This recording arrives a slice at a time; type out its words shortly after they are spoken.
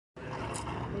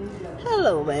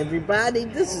Hello, everybody.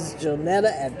 This is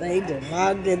Jonetta, and they did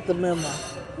not get the memo.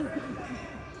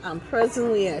 I'm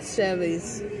presently at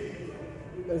Chevy's.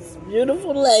 This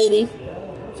beautiful lady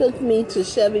took me to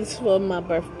Chevy's for my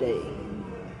birthday,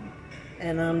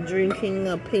 and I'm drinking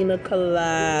a pina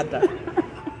colada.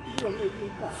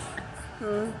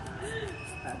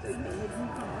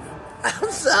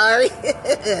 I'm sorry.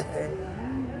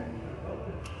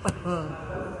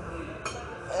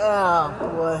 Oh,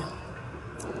 boy.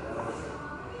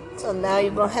 So now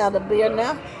you're going to have the beer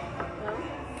now?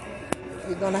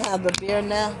 You're going to have the beer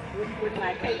now? With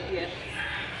my cake, yes.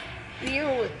 Beer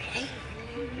with cake?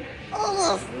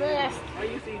 Oh, that's nasty. I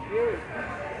used to eat beer,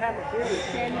 have a beer with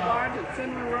candy bars and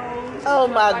cinnamon rolls. Oh,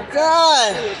 my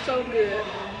God. It was so good.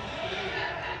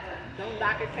 Don't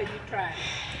knock it till you try it.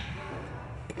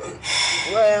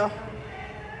 Well,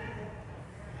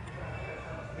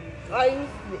 I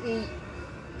used to eat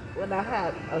when I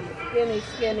had a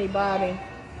skinny body.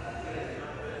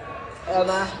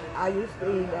 And I used to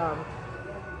eat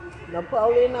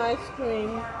Napoleon ice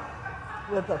cream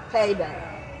with a payday.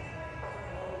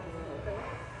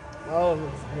 Oh, it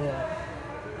was good.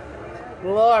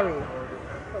 Glory.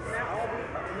 But now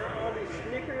all these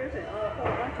Snickers and a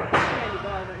whole bunch of candy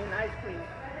bars are in ice cream.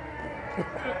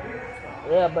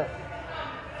 Yeah, but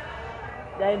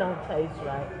they don't taste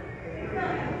right.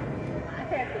 I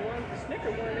had the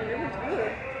Snicker one and it was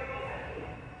good.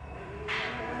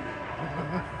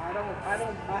 I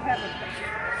haven't.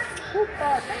 Who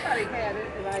thought somebody had it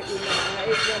and I ate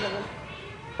one of them.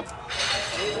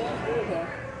 It was good though.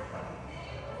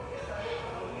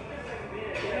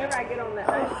 Whenever I get on the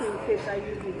ice cream kits, I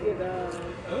usually get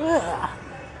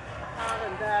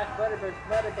Haagen-Dazs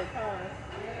butter pecan.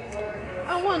 I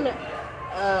wonder,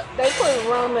 they put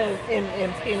rum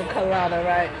in pina colada,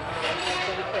 right?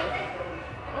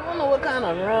 I wonder what kind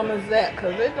of rum is that,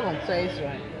 because it don't taste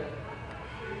right.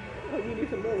 Oh, you need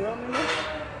some more rum in there?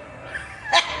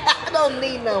 I don't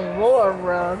need no more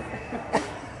rum.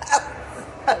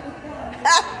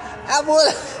 I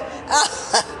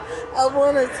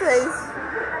want to taste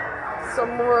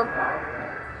some more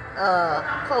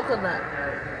coconut.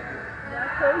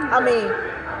 I mean,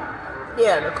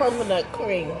 yeah, the coconut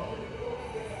cream.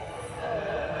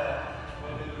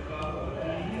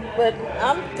 But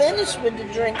I'm finished with the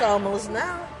drink almost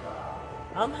now.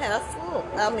 I'm half full.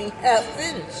 I mean, half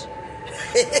finished.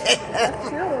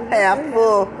 Half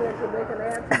full.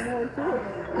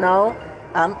 No,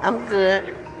 I'm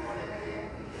good.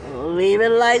 Leave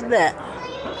it like that.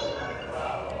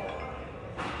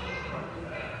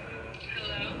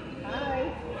 Hi.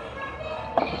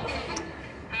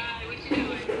 What you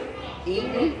doing?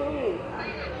 Eating. Food.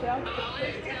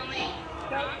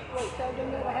 Tell them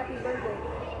a happy birthday.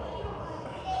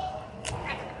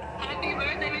 Happy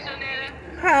birthday, Miss Jonetta.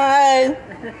 Hi.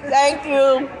 Thank you.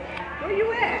 Where you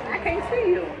at? I can't see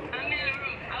you. I'm in the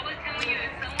room. I was telling you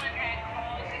that someone had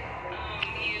called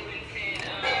you and said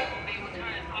they were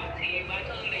trying to talk to you, but I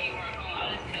told them that you weren't home. I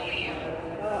was telling you.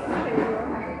 Okay, well,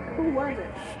 who was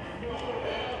it?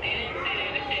 They didn't say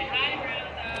that. They said hi, girls,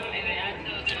 and then I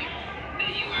told them that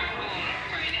you weren't home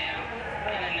right now.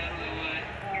 And I know who it was.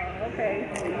 Okay.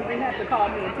 You didn't have to call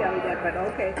me and tell me that, but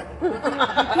okay.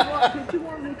 Did you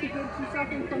want me to get you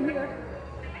something from here?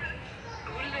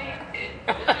 What do they have?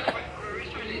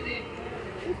 Which one is it?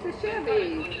 It's the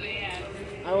Chevy. What do they have?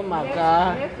 Oh my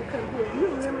God. Mexican food. You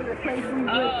remember the place we went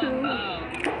to?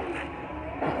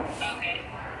 Okay.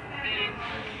 Then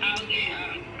I'll get,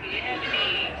 do they have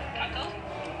any tacos?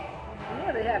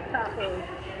 Yeah, they have tacos.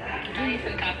 I need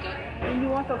some tacos. And you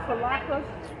want the falafels?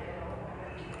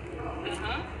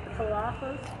 Uh-huh.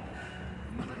 Falafels?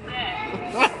 What's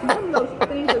that? One of those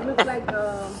things that look like,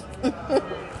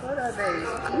 what are they?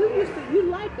 You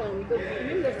like them.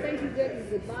 Remember the things you get in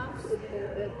the box in the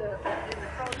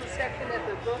frozen section at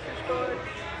the grocery store?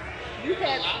 You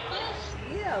had,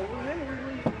 yeah, remember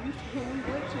when we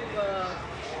went to,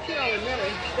 she don't remember,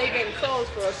 they've been closed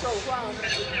for so long,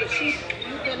 but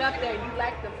you've been up there and you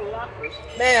like the falafels.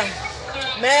 Ma'am.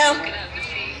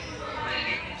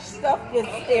 Stuff gets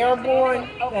airborne,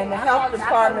 and the health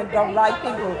department don't like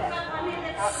people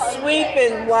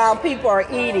sweeping while people are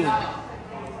eating.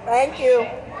 Thank you.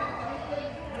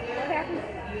 What happened?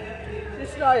 She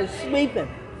started sweeping,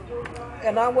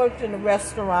 and I worked in a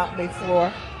restaurant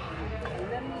before.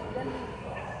 Let me,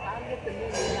 I'll get the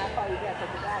menu and I'll call you back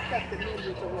because I kept the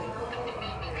menus away.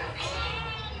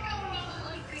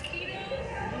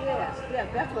 Yes,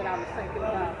 that's what I was thinking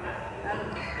about.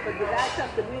 But the guy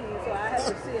took the menu, so I have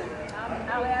to see him.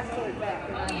 I'll ask for it back.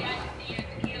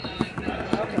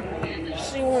 Okay.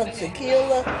 She wants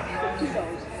tequila.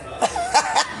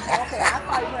 Okay, I'll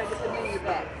call you when I get the menu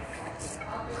back.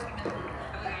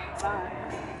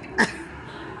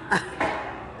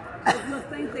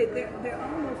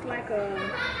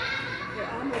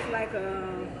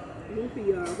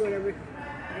 lumpia or whatever,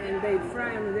 and they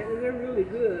fry them. They're really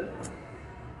good.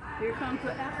 Here comes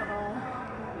the alcohol.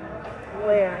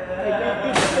 Where?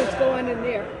 It's going in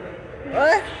there.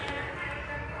 What?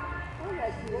 Oh,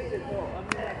 that's the way to go. I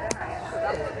mean, like that. Because I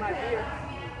put my beer.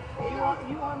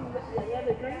 You want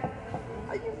another drink?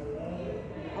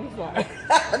 I'm sorry.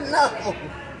 No.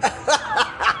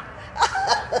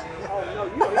 Oh no,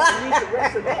 you don't even need the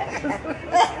rest of that.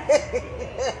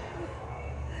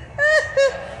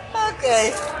 Okay.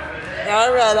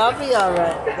 All right, I'll be all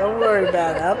right. Don't worry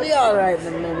about it. I'll be all right in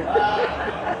a minute.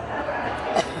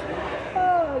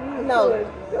 Oh, you No.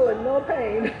 feeling no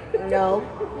pain. No.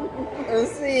 And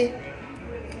see,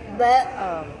 that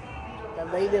the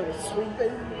lady that was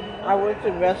sweeping, I worked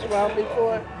in a restaurant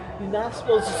before. You're not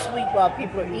supposed to sweep while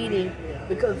people are eating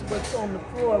because what's on the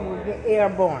floor will get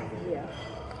airborne. Yeah.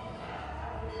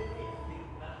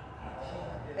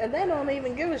 And they don't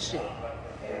even give a shit.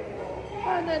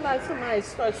 Why they like somebody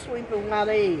start sweeping while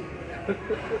they eat? They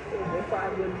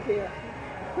probably wouldn't care.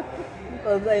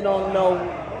 Because they don't know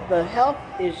the health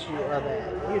issue of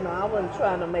that. You know, I wasn't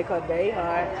trying to make her day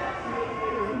hard.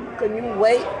 Can you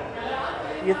wait?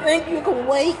 You think you can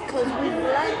wait because we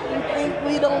black? You think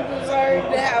we don't deserve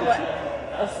to have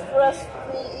a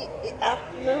stress-free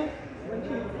afternoon?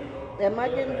 Am I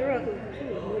getting drunk?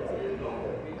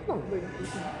 Come on.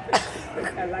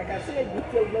 And like I said, you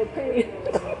feel no pain.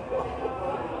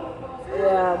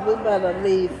 Yeah, we better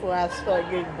leave before I start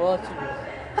getting boisterous.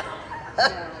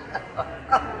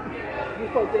 You're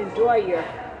supposed to enjoy your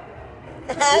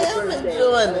I am birthday.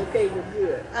 enjoying it. Okay, well,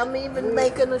 good. I'm even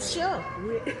making a show.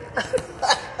 We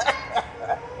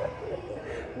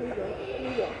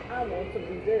go. I want some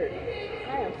dessert.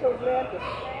 I am so glad because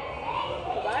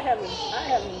I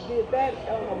haven't did that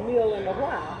on a meal in a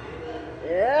while.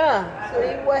 Yeah.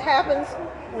 See what happens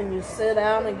when you sit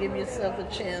down and give yourself a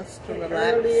chance to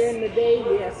relax. Earlier in the day,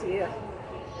 yes.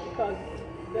 Because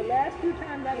the last few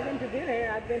times I've been to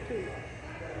dinner, I've been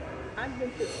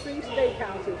to 3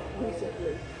 steakhouses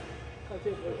recently. Because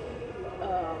it was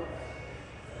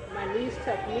my niece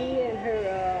took me and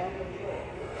her.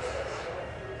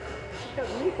 She took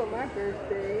me for my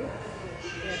birthday,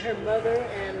 and her mother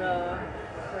and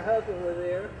her husband were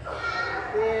there.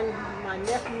 Then my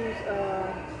nephew's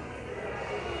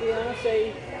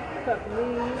fiance took me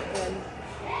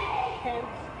and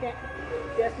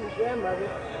Destiny's grandmother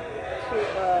to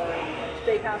a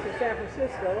steakhouse in San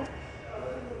Francisco.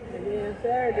 And then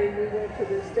Saturday we went to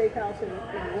the steakhouse in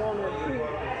Walnut Creek.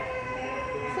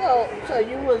 So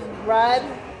you was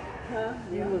riding? Huh?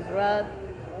 You was riding?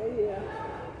 Oh yeah.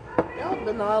 Y'all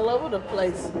been all over the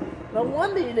place. No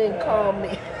wonder you didn't call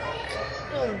me.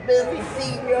 I was busy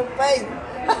seeing your face.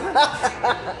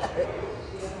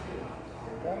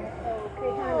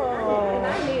 Okay, honey. I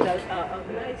need a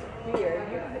nice beer.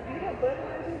 You have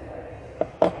Budweiser?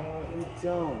 We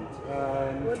don't.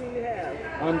 What do you have?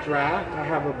 On draft, I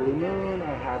have a Blue Moon, I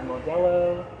have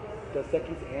Modelo, Dos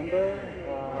Equis Amber,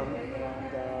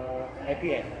 and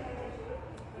IPA.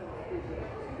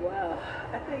 Wow.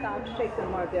 I think I'll take the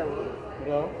Modelo.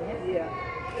 Modelo? Yeah.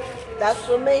 That's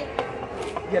for me?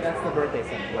 Yeah, that's the birthday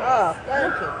song. Oh,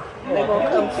 thank you. They gonna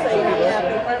come say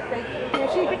happy birthday.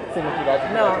 Sing with you guys.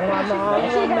 No, Mama, I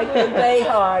don't want to make your day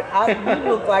hard. You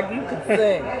look like you could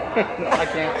sing. I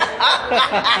can't.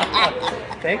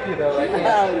 Thank you, though. I I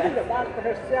can't. was thinking about it for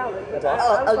her salad, but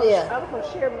yeah. I was going to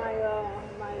share my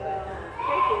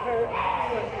cake with her.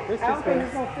 This I don't is think good.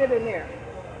 it's going to fit in there.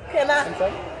 Can I'm I?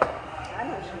 sorry? I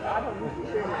don't usually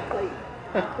share my plate.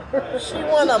 She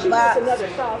want a She wants box another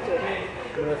sausage.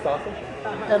 You want a sausage?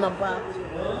 and a box.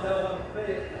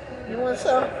 You want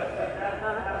some?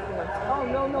 Oh,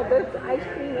 no, there's ice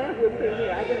cream and whipped cream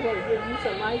here. I just want to give you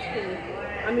some ice cream.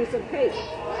 I mean, some cake.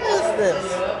 What is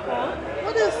this? Huh?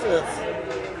 What is this?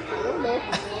 I don't know.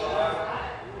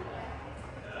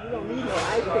 You don't need no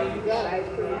ice cream. You got ice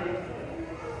cream.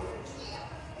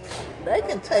 They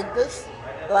can take this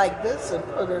like this and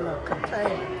put in a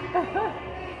container.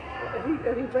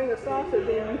 If he bring a sausage,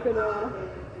 then you can,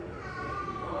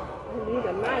 you need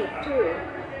a knife too.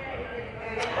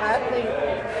 I think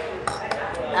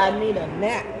I need a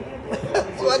nap.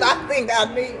 That's what I think I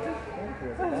need.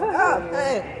 Oh,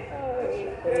 hey.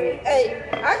 Hey,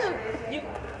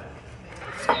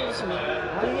 excuse me.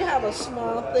 Do you have a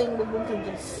small thing that we can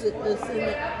just sit this in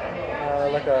it?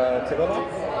 Like a to-go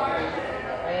box?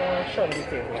 Sure, let me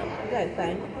see if we have. Okay,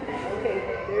 thank you. Okay,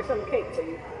 there's some cake for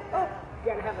you. Oh,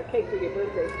 you gotta have a cake for your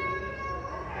birthday.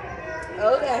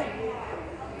 Okay.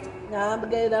 Now I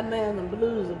gave that man the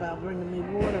blues about bringing me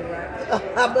water, right?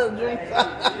 I better drink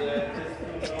some.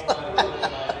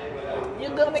 You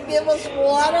gonna give us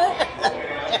water?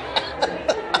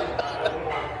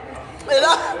 And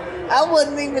I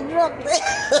wasn't even drunk then.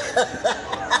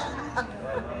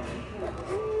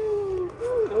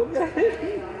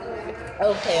 Okay.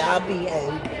 Okay, I'll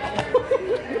behave.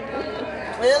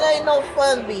 It ain't no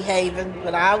fun behaving,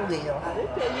 but I will. I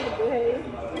didn't tell you to behave.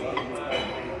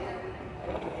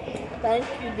 Thank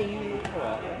you, dear.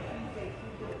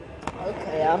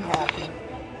 Okay, I'm happy.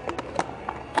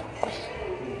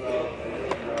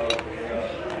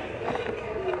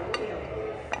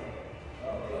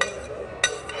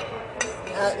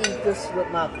 I'll eat this with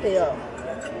my pill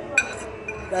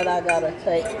that I gotta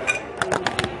take.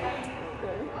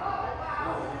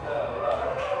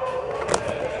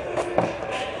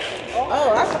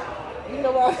 Oh, you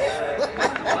know what?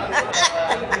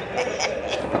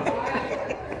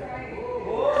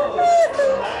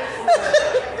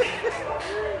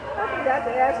 I forgot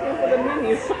to ask him for the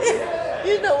menu.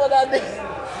 You know what I mean?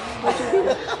 What you do?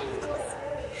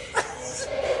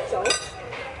 So,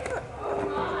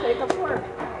 take a fork.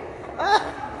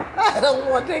 I don't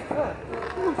want to take one.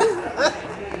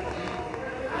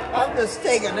 I'm just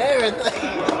taking everything.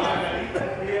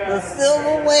 The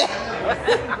silverware. I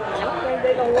think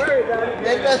they don't worry about it.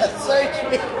 They're gonna search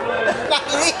me.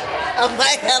 I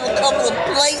might have a couple of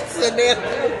plates in there.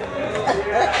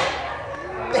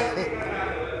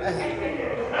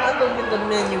 I'll go get the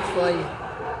menu for you.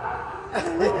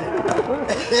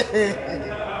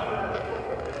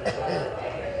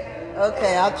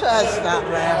 Okay, I'll try to stop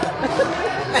laughing.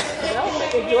 No,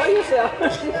 enjoy yourself.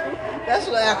 That's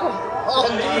what alcohol do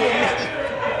to me.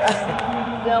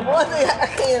 Now, one thing I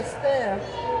can't stand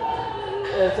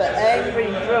is an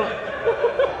angry drunk.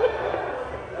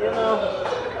 You know,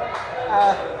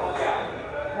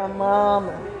 my mom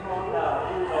and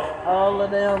all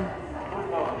of them.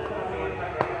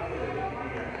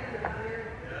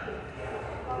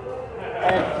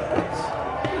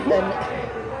 And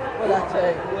what I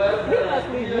tell you? He must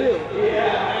be you.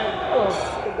 Oh,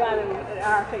 the guy at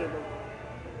our table.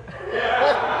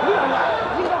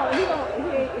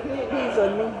 He's a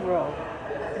Negro.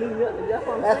 That's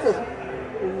what I'm That's saying.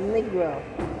 he's a Negro.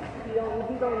 He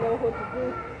don't know what to do.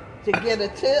 To get a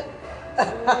tip?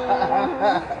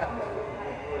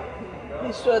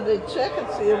 Be sure to check and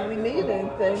see if we need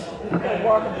anything. I'm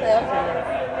walking past it.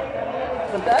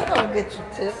 But that don't get you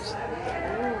tips.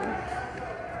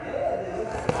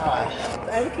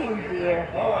 Thank you, dear.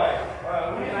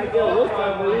 I get a look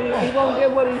at him, but he won't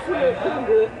get what he should. Pretty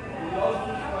good.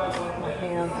 My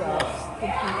hands are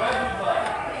sticky.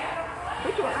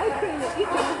 Put your ice cream and eat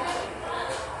it.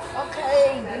 Okay,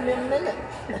 give me a minute.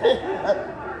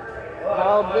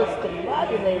 All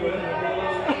discombobulated here.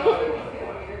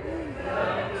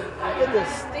 Look at this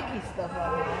sticky stuff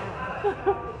on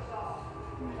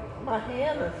my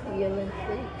hand is healing,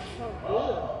 see? Oh,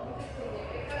 good.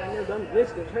 I know them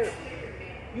blisters hurt.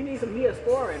 You need some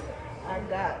Neosporin. I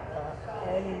got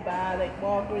antibiotic,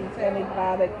 Walgreens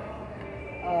antibiotic,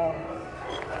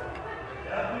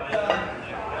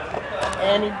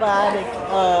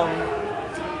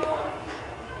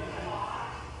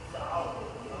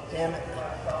 damn it,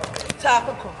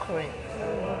 topical cream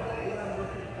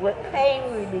with pain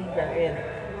reliever in it.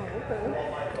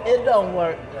 Okay. It don't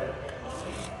work.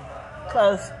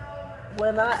 Cause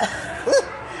when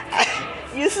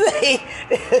you say,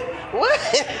 what?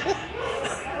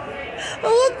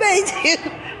 What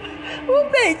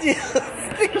made you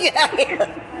stick your hand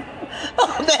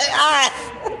on that eye?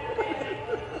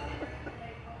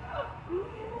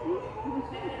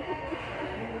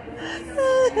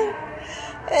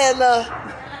 And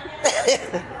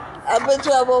I bet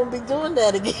you I won't be doing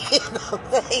that again.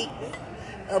 Okay,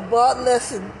 a bar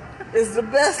lesson is the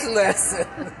best lesson.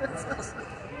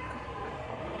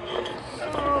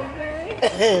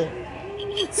 Okay.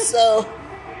 So,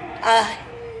 I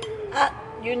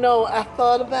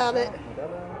thought about it.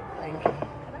 Thank you.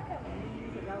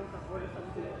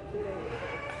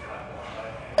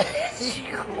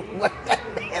 You work that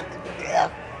man to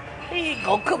death. He ain't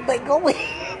gonna come back away.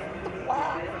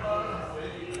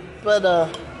 But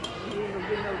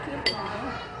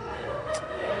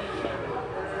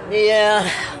yeah.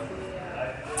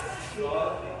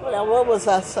 Well, what was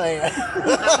I saying?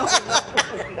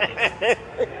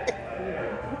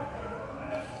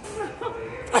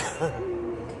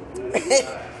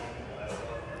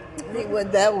 He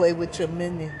went that way with your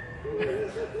menu.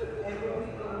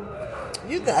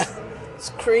 You got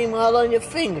cream all on your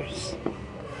fingers.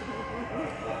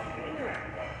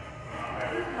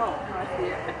 Oh, I see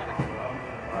it.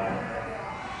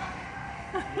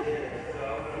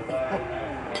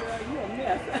 You're a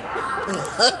mess.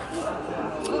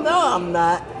 No, I'm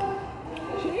not.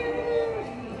 Cheers.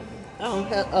 I don't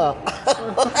have.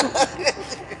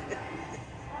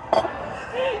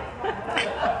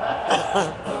 I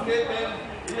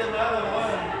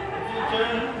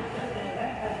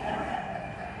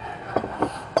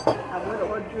would have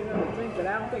ordered you another drink, but I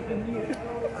don't think you need it.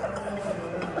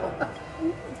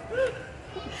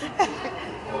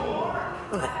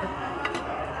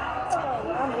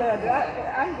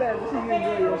 I'm glad to see you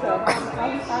enjoy yourself.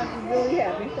 I'm really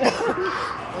happy.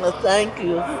 Well, thank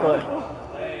you for.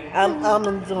 I'm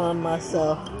enjoying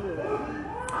myself.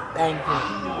 Thank you.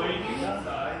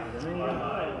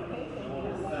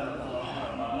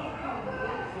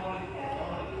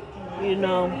 You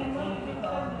know,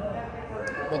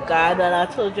 the guy that I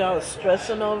told you I was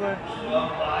stressing over,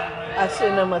 I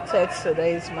sent him a text.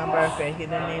 Today's my birthday. He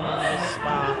didn't even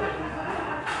respond.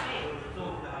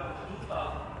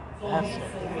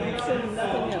 Nothing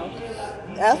else.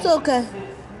 That's okay.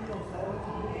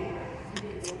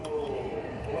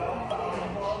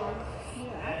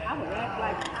 I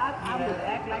would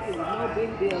act like it was no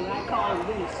big deal. And I called him,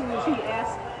 then as soon as he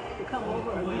asked to come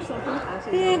over or do something, I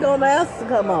said, He ain't gonna ask to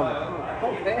come over.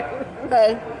 okay.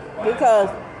 Okay? Because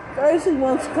first he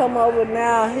wants to come over,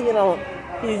 now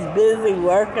he's busy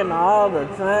working all the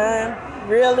time.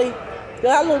 Really? Do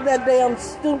I look that damn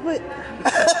stupid?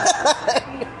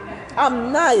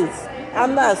 I'm nice.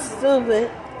 I'm not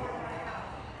stupid.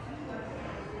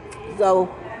 So,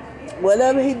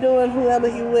 whatever he doing, whoever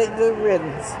he with, good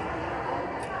riddance.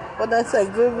 But I say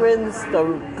good riddance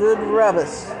to good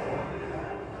rubbish.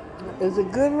 Is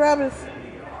it good rubbish?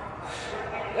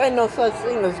 There ain't no such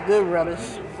thing as good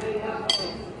rubbish.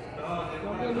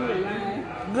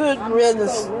 Good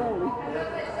riddance.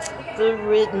 Good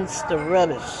riddance to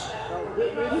rubbish.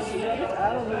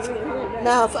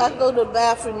 Now, if I go to the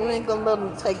bathroom, you ain't gonna let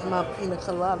them take my pina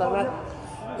colada, right?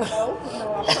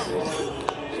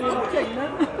 She won't take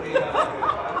nothing.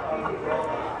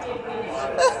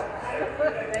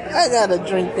 I gotta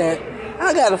drink that.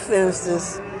 I gotta finish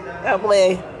this. That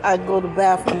way, I go to the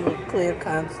bathroom with clear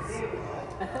conscience.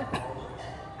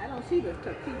 I don't see the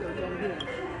taquitos on here.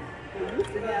 They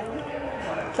used to have them.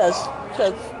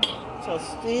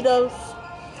 Tostitos.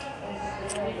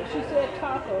 But she said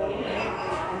tacos. And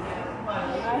I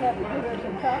had to give her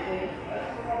some tacos.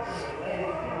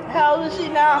 How old is she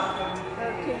now?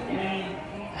 13.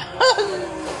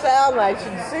 Sound like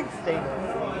she's 60.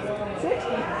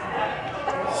 60.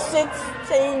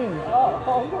 16.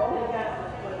 Oh, okay.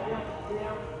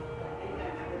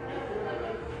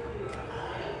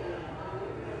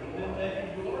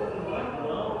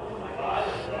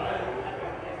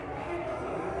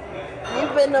 You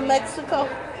been to Mexico?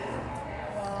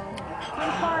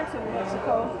 Some parts of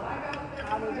Mexico. I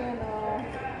was in,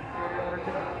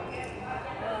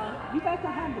 you guys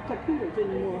don't have the taquitos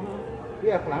anymore, huh?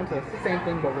 Yeah, flounder. It's the same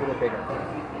thing, but a little bit bigger.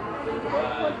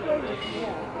 What flavors?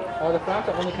 Yeah. The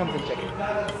flounder only comes in chicken. Okay.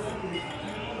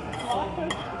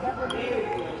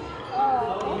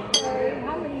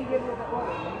 How many you get with the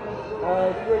order?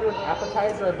 If you were to do an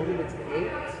appetizer, I believe it's 8.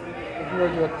 If you were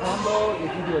to do a combo,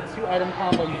 if you do a 2-item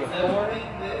combo, you get 4.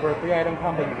 For a 3-item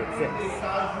combo, you get 6.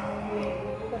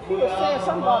 But she was saying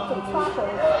something about some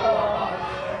tacos.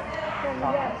 Can you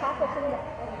have tacos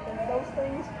in those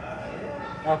things?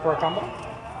 For a combo?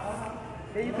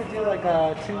 Yeah, you could do like 2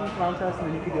 flounders and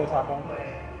then you could do a taco.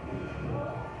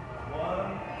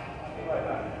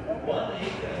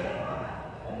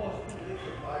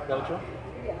 Belgium?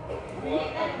 Yeah.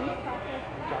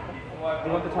 Taco.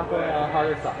 You want the taco hard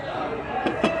or soft? I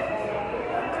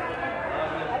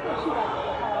think she likes the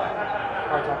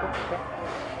Hard taco? Okay.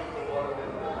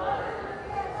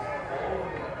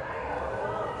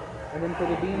 And then for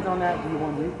the beans on that, do you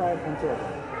want refried or conserved?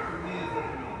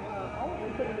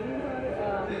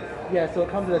 Yeah, so it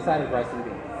comes with a side of rice and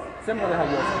beans. Similar to how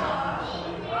yours is.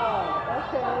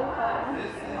 okay.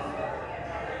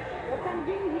 What kind of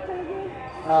beans you say again?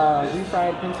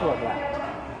 Refried pinto or black?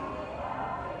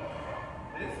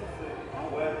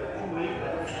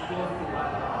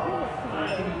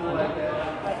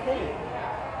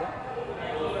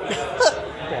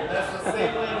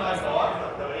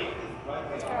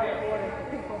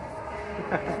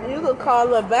 You could call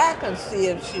her back and see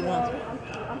if she wants.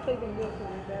 I'm thinking this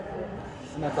one. That's it.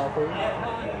 And that's all for you?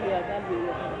 Yeah, that'd be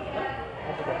it.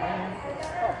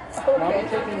 Now I'm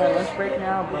taking my lunch break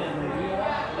now, but the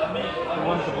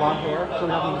one with the blonde hair, so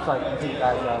we have to just like take you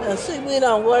guys out. And see, we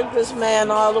don't work this man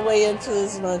all the way into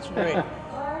his lunch break.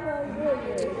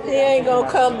 He ain't gonna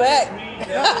come back. In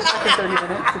 30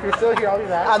 minutes. If you're still here, I'll be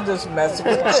back. I'm just messing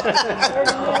with you. 30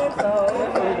 minutes,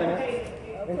 30 minutes.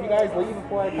 And if you guys leave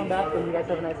before I come back, then you guys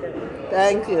have a nice day.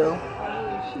 Thank you.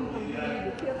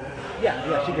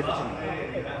 Yeah, she gets it to me.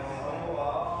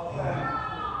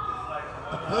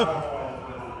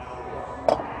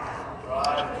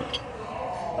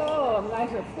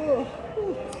 eyes are full.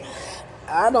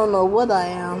 I don't know what I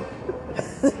am.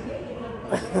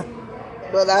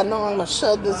 But I know I'm going to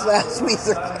shove this last piece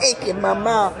of cake in my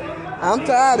mouth. I'm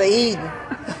tired of eating.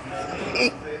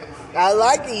 I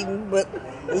like eating, but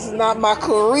this is not my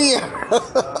career.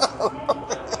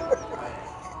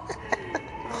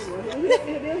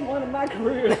 It is one of my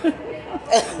careers.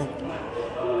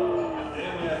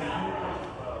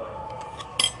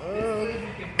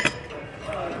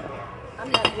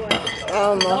 I'm not going. I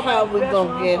don't know how we're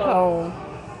going to get home.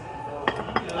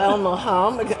 I don't know how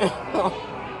I'm going to get home.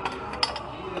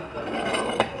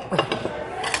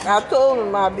 I told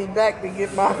him I'd be back to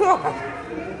get my car.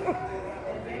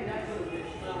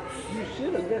 You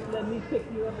should have just let me pick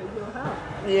you up at your house.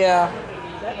 Yeah.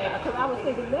 Because I was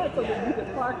thinking that so that you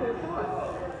could park your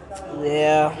car.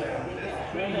 Yeah.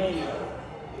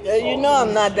 Yeah, you know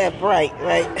I'm not that bright,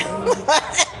 right?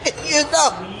 You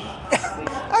know.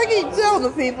 I keep telling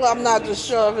the people I'm not just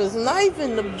sure of his knife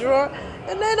in the drawer,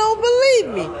 and they don't believe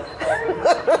me.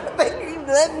 They keep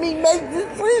letting me make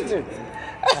decisions.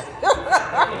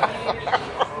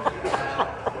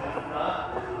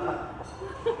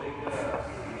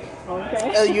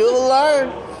 Okay. You'll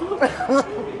learn.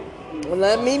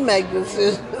 Let me make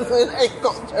decisions. It ain't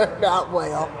gonna turn out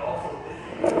well.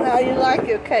 How you like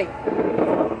your cake?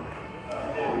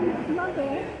 Not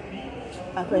bad.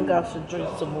 I think I should drink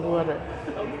some water.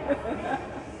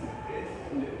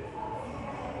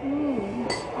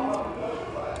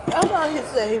 How long he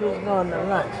said he was going to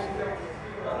lunch?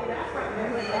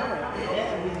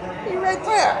 He right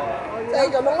there.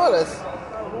 Taking orders.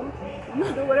 You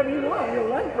can do whatever you want on your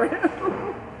lunch break.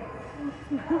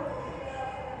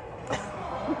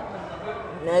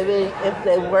 Maybe if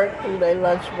they work through their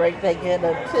lunch break, they get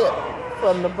a tip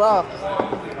from the boss.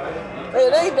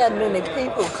 It ain't that many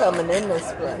people coming in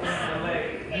this place.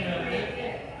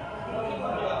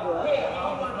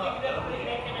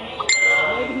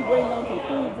 Maybe he's waiting on some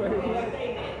food for his lunch.